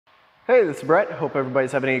Hey, this is Brett. Hope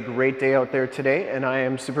everybody's having a great day out there today, and I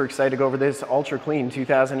am super excited to go over this ultra clean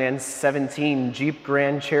 2017 Jeep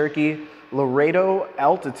Grand Cherokee Laredo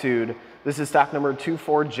Altitude. This is stock number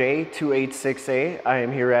 24J286A. I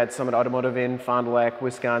am here at Summit Automotive in Fond du Lac,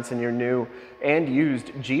 Wisconsin, your new and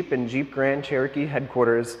used Jeep and Jeep Grand Cherokee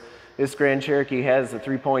headquarters. This Grand Cherokee has a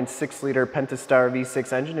 3.6-liter Pentastar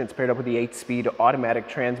V6 engine. It's paired up with the 8-speed automatic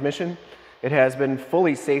transmission. It has been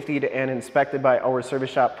fully safetied and inspected by our service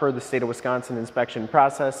shop per the state of Wisconsin inspection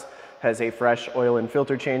process. Has a fresh oil and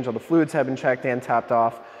filter change. All the fluids have been checked and topped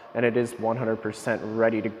off, and it is 100%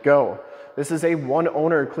 ready to go. This is a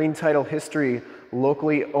one-owner, clean title history,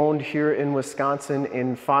 locally owned here in Wisconsin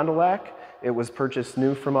in Fond du Lac. It was purchased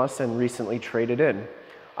new from us and recently traded in.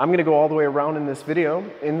 I'm going to go all the way around in this video.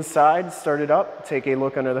 Inside, start it up, take a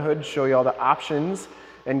look under the hood, show you all the options,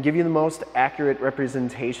 and give you the most accurate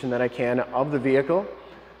representation that I can of the vehicle.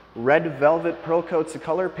 Red velvet pearl coat's the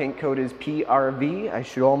color, paint code is PRV. I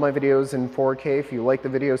shoot all my videos in 4K. If you like the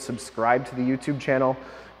video, subscribe to the YouTube channel,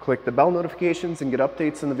 click the bell notifications and get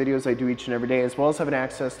updates on the videos I do each and every day, as well as having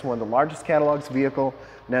access to one of the largest catalogs of vehicle,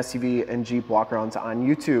 an SUV, and Jeep walkarounds on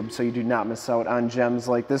YouTube, so you do not miss out on gems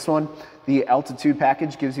like this one. The Altitude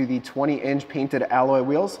package gives you the 20-inch painted alloy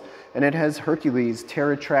wheels, and it has Hercules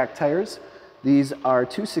Terra track tires. These are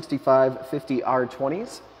 265/50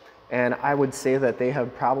 R20s, and I would say that they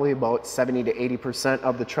have probably about 70 to 80%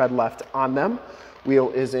 of the tread left on them.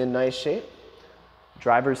 Wheel is in nice shape.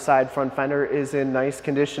 Driver's side front fender is in nice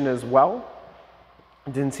condition as well.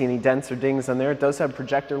 Didn't see any dents or dings on there. It does have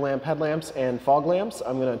projector lamp headlamps and fog lamps.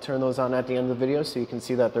 I'm going to turn those on at the end of the video so you can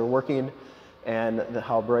see that they're working and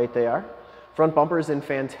how bright they are. Front bumper is in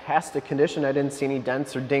fantastic condition. I didn't see any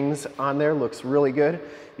dents or dings on there. Looks really good.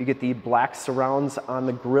 You get the black surrounds on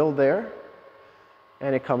the grille there,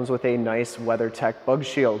 and it comes with a nice WeatherTech bug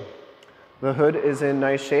shield. The hood is in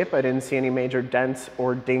nice shape. I didn't see any major dents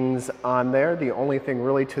or dings on there. The only thing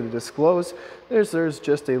really to disclose is there's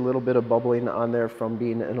just a little bit of bubbling on there from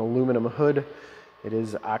being an aluminum hood. It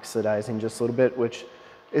is oxidizing just a little bit, which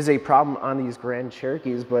is a problem on these Grand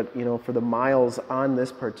Cherokees, but you know, for the miles on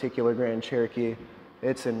this particular Grand Cherokee,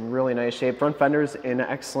 it's in really nice shape. Front fender's in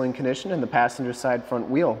excellent condition, and the passenger side front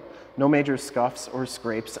wheel, no major scuffs or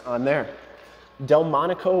scrapes on there.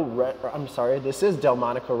 Delmonico red, I'm sorry, this is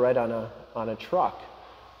Delmonico red on a truck,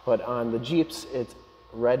 but on the Jeeps it's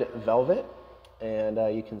red velvet, and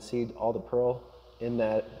you can see all the pearl in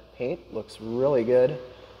that paint. Looks really good.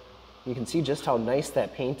 You can see just how nice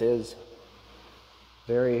that paint is.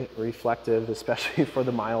 Very reflective, especially for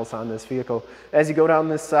the miles on this vehicle. As you go down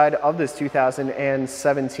this side of this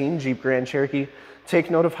 2017 Jeep Grand Cherokee, take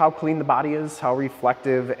note of how clean the body is, how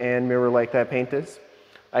reflective and mirror-like that paint is.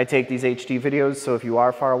 I take these HD videos, so if you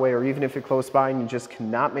are far away or even if you're close by and you just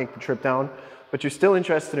cannot make the trip down, but you're still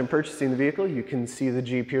interested in purchasing the vehicle, you can see the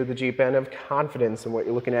Jeep here, the Jeep, and have confidence in what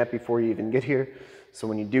you're looking at before you even get here. So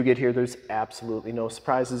when you do get here, there's absolutely no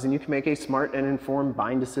surprises, and you can make a smart and informed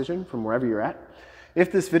buying decision from wherever you're at. If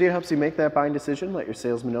this video helps you make that buying decision, let your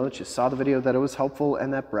salesman know that you saw the video, that it was helpful,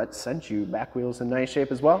 and that Brett sent you. Back wheel's in nice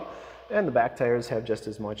shape as well, and the back tires have just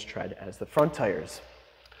as much tread as the front tires.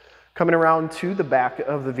 Coming around to the back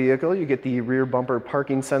of the vehicle, you get the rear bumper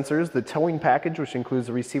parking sensors, the towing package, which includes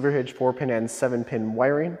the receiver hitch, 4-pin and 7-pin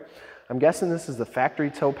wiring. I'm guessing this is the factory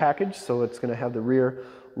tow package, so it's going to have the rear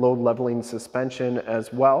load leveling suspension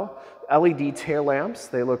as well. LED tail lamps,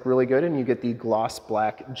 they look really good, and you get the gloss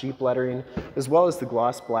black Jeep lettering as well as the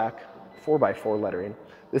gloss black 4x4 lettering.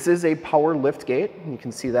 This is a power lift gate, and you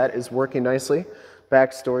can see that is working nicely.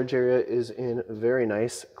 Back storage area is in very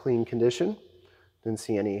nice, clean condition. Didn't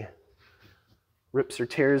see any rips or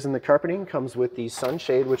tears in the carpeting. Comes with the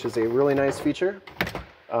sunshade, which is a really nice feature.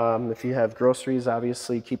 If you have groceries,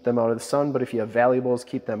 obviously keep them out of the sun, but if you have valuables,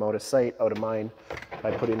 keep them out of sight, out of mind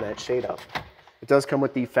by putting that shade up. It does come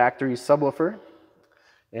with the factory subwoofer,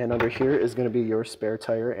 and under here is going to be your spare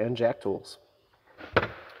tire and jack tools.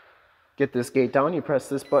 Get this gate down, you press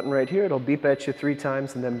this button right here, it'll beep at you 3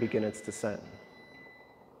 times and then begin its descent.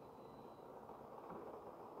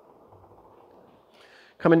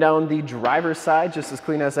 Coming down the driver's side, just as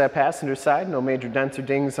clean as that passenger side, no major dents or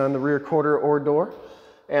dings on the rear quarter or door.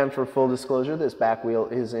 And for full disclosure, this back wheel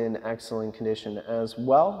is in excellent condition as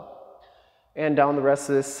well. And down the rest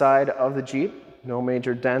of this side of the Jeep, no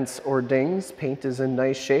major dents or dings. Paint is in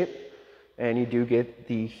nice shape, and you do get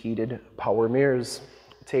the heated power mirrors.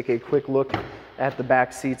 Take a quick look at the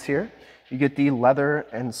back seats here. You get the leather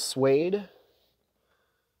and suede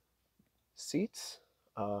seats.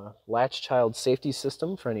 Latch child safety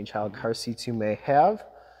system for any child car seats you may have.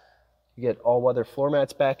 You get all-weather floor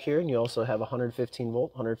mats back here, and you also have a 115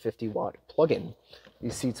 volt, 150 watt plug-in.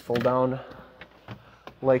 These seats fold down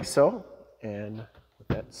like so, and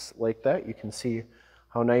that's like that. You can see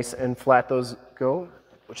how nice and flat those go,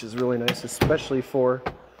 which is really nice, especially for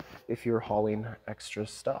if you're hauling extra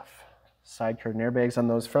stuff. Side curtain airbags on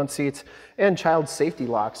those front seats, and child safety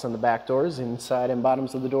locks on the back doors. Inside and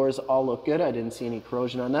bottoms of the doors all look good. I didn't see any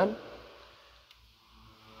corrosion on them.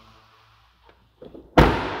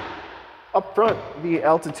 Up front, the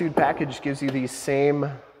Altitude package gives you the same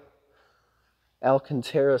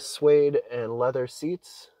Alcantara suede and leather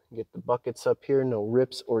seats. You get the buckets up here, no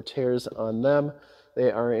rips or tears on them.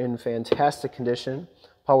 They are in fantastic condition.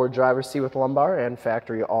 Power driver's seat with lumbar and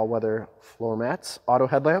factory all-weather floor mats, auto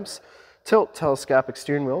headlamps, tilt telescopic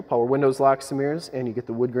steering wheel, power windows, locks and mirrors, and you get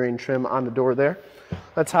the wood grain trim on the door there.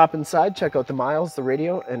 Let's hop inside, check out the miles, the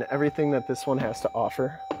radio, and everything that this one has to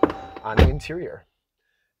offer on the interior.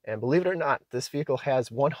 And believe it or not, this vehicle has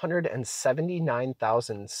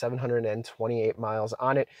 179,728 miles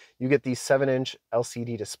on it. You get the 7-inch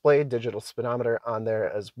LCD display, digital speedometer on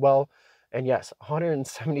there as well. And yes,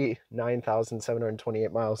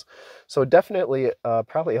 179,728 miles. So definitely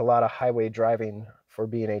probably a lot of highway driving for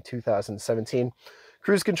being a 2017.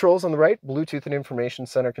 Cruise controls on the right, Bluetooth and information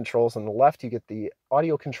center controls on the left. You get the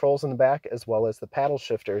audio controls in the back as well as the paddle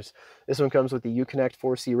shifters. This one comes with the Uconnect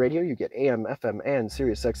 4C radio. You get AM, FM, and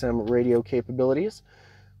Sirius XM radio capabilities.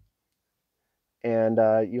 And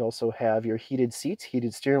you also have your heated seats,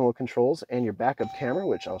 heated steering wheel controls, and your backup camera,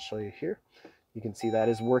 which I'll show you here. You can see that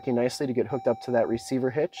is working nicely to get hooked up to that receiver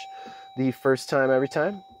hitch the first time every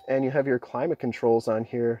time. And you have your climate controls on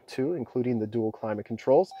here too, including the dual climate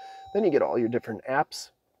controls. Then you get all your different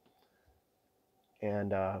apps.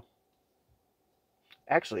 And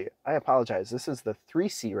actually, I apologize. This is the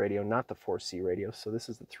 3C radio, not the 4C radio. So this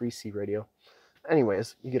is the 3C radio.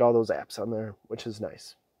 Anyways, you get all those apps on there, which is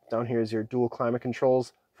nice. Down here is your dual climate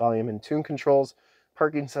controls, volume and tune controls,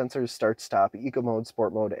 parking sensors, start, stop, eco mode,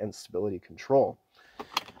 sport mode, and stability control.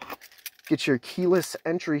 Get your keyless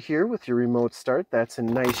entry here with your remote start. That's in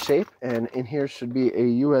nice shape. And in here should be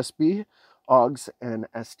a USB, AUX, and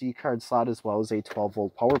SD card slot, as well as a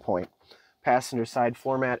 12-volt power point. Passenger side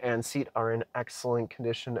floor mat and seat are in excellent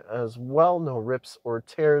condition as well. No rips or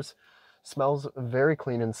tears. Smells very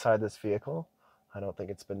clean inside this vehicle. I don't think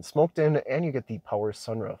it's been smoked in. And you get the power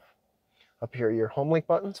sunroof. Up here are your Homelink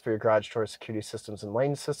buttons for your garage door security systems and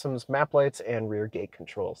lane systems, map lights, and rear gate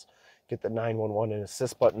controls. Get the 911 and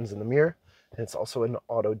assist buttons in the mirror, and it's also an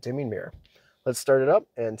auto dimming mirror. Let's start it up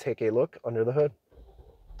and take a look under the hood.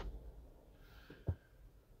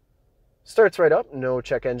 Starts right up, no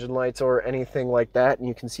check engine lights or anything like that, and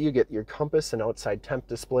you can see you get your compass and outside temp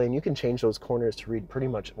display, and you can change those corners to read pretty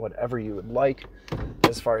much whatever you would like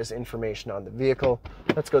as far as information on the vehicle.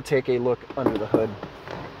 Let's go take a look under the hood.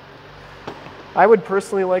 I would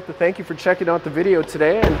personally like to thank you for checking out the video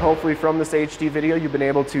today, and hopefully from this HD video you've been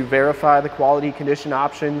able to verify the quality, condition,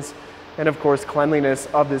 options, and of course cleanliness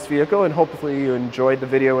of this vehicle, and hopefully you enjoyed the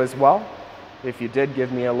video as well. If you did,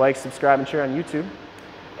 give me a like, subscribe, and share on YouTube.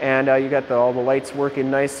 And you got all the lights working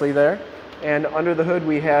nicely there. And under the hood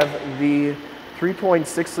we have the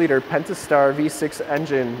 3.6 liter Pentastar V6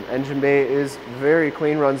 engine. Engine bay is very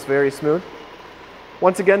clean, runs very smooth.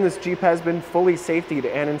 Once again, this Jeep has been fully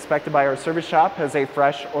safetied and inspected by our service shop, has a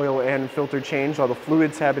fresh oil and filter change. All the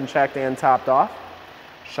fluids have been checked and topped off.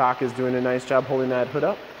 Shock is doing a nice job holding that hood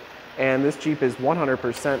up. And this Jeep is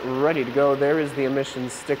 100% ready to go. There is the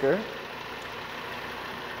emissions sticker.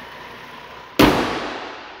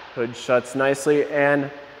 Hood shuts nicely, and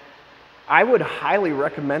I would highly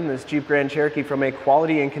recommend this Jeep Grand Cherokee from a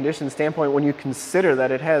quality and condition standpoint when you consider that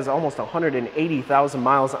it has almost 180,000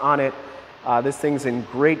 miles on it. This thing's in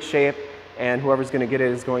great shape, and whoever's going to get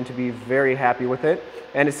it is going to be very happy with it.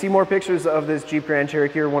 And to see more pictures of this Jeep Grand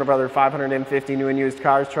Cherokee or one of our other 550 new and used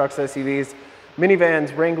cars, trucks, SUVs,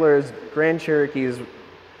 minivans, Wranglers, Grand Cherokees,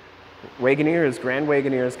 Wagoneers, Grand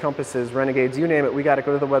Wagoneers, Compasses, Renegades, you name it, we got to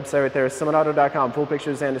go to the website right there, summitauto.com. Full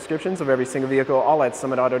pictures and descriptions of every single vehicle, all at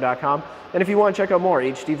summitauto.com. And if you want to check out more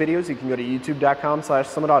HD videos, you can go to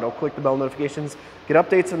youtube.com/summitauto. Click the bell notifications, get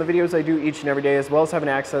updates on the videos I do each and every day, as well as having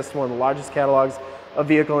access to one of the largest catalogs of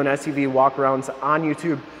vehicle and SUV walkarounds on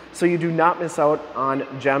YouTube, so you do not miss out on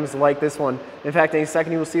gems like this one. In fact, in a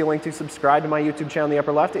second you will see a link to subscribe to my YouTube channel in the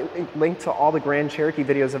upper left, a link to all the Grand Cherokee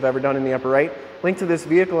videos I've ever done in the upper right, link to this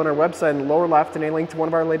vehicle on our website in the lower left, and a link to one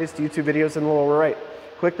of our latest YouTube videos in the lower right.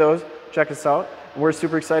 Click those, check us out. We're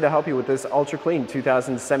super excited to help you with this ultra clean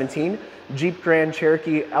 2017 Jeep Grand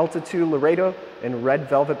Cherokee Altitude Laredo in Red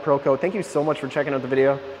Velvet Pro Coat. Thank you so much for checking out the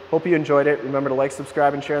video. Hope you enjoyed it. Remember to like,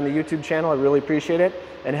 subscribe, and share on the YouTube channel. I really appreciate it,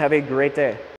 and have a great day.